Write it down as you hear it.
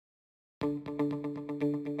On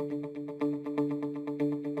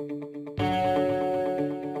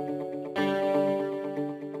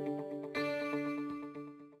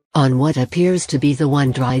what appears to be the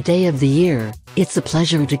one dry day of the year, it's a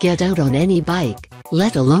pleasure to get out on any bike,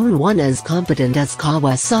 let alone one as competent as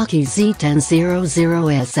Kawasaki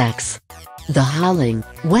Z1000SX. The howling,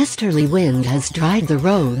 westerly wind has dried the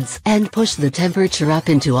roads and pushed the temperature up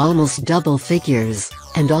into almost double figures,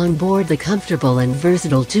 and on board the comfortable and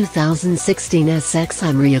versatile 2016 SX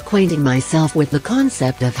I'm reacquainting myself with the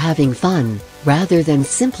concept of having fun, rather than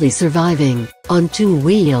simply surviving, on two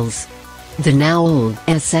wheels. The now old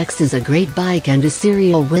SX is a great bike and a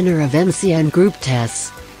serial winner of MCN group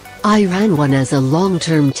tests. I ran one as a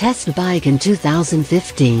long-term test bike in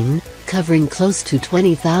 2015, covering close to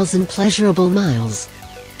 20,000 pleasurable miles.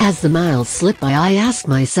 As the miles slip by, I ask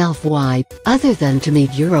myself why, other than to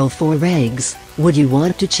meet Euro 4 regs, would you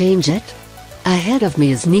want to change it? Ahead of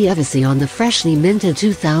me is Kawasaki on the freshly minted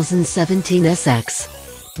 2017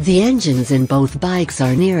 SX. The engines in both bikes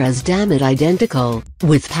are near as damn it identical,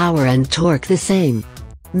 with power and torque the same.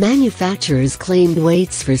 Manufacturers' claimed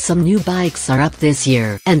weights for some new bikes are up this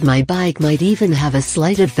year, and my bike might even have a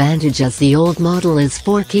slight advantage as the old model is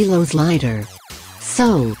 4 kilos lighter.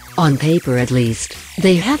 So, on paper at least,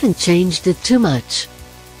 they haven't changed it too much.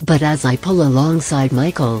 But as I pull alongside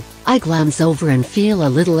Michael, I glance over and feel a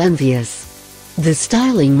little envious. The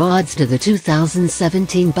styling mods to the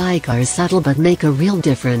 2017 bike are subtle but make a real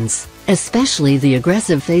difference, especially the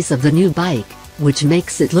aggressive face of the new bike, which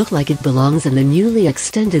makes it look like it belongs in the newly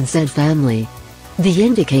extended Z family. The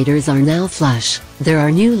indicators are now flush, there are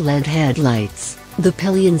new LED headlights, the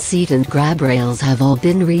pillion seat and grab rails have all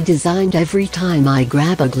been redesigned. Every time I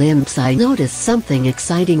grab a glimpse I notice something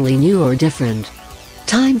excitingly new or different.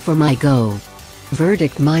 Time for my go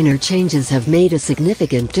verdict. Minor changes have made a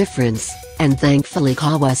significant difference, and thankfully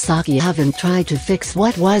Kawasaki haven't tried to fix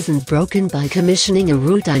what wasn't broken by commissioning a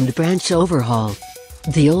root and branch overhaul.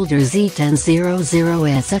 The older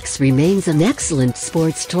Z1000SX remains an excellent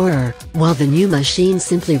sports tourer, while the new machine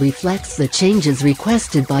simply reflects the changes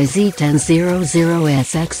requested by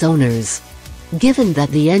Z1000SX owners. Given that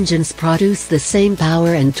the engines produce the same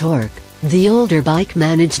power and torque, the older bike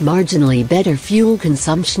managed marginally better fuel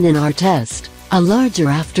consumption in our test. A larger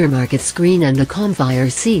aftermarket screen and a conveyor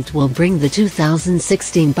seat will bring the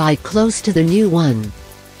 2016 bike close to the new one.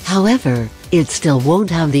 However, it still won't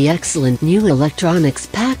have the excellent new electronics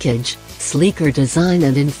package, sleeker design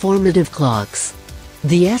and informative clocks.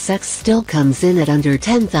 The SX still comes in at under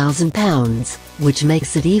 £10,000, which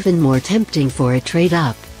makes it even more tempting for a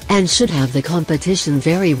trade-up, and should have the competition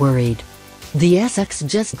very worried. The SX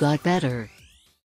just got better.